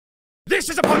This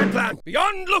is a potted plant.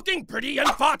 Beyond looking pretty and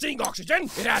farting oxygen,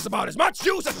 it has about as much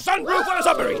use as a sunroof on a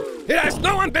submarine. It has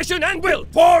no ambition and will.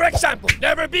 For example,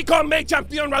 never become a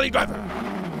champion rally driver.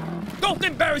 Don't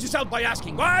embarrass yourself by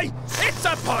asking why. It's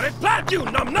a potted plant, you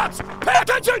numbnuts! Pay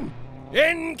attention!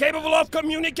 Incapable of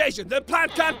communication, the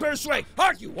plant can't persuade,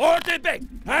 argue, or debate,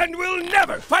 and will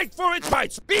never fight for its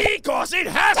rights because it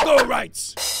has no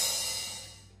rights.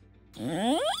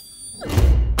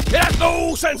 It has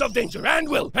no sense of danger and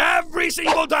will every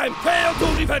single time fail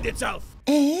to defend itself.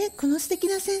 この素敵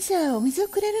な先生はお水を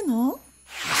くれるの?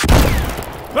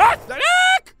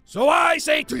 Pathetic! So I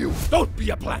say to you, don't be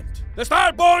a plant. The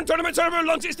Starborne Tournament server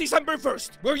launches December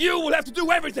 1st, where you will have to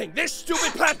do everything this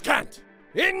stupid plant can't.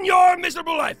 In your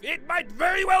miserable life, it might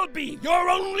very well be your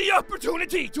only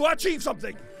opportunity to achieve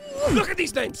something. Look at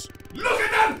these names. Look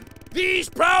at them! These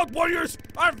proud warriors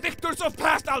are victors of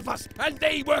past alphas, and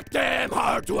they work damn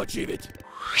hard to achieve it.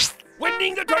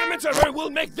 Winning the tournament server will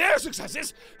make their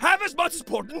successes have as much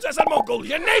importance as a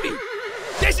Mongolian navy.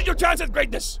 This is your chance at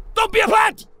greatness. Don't be a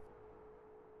plant!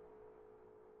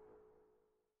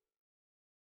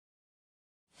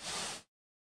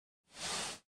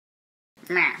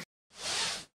 Nah.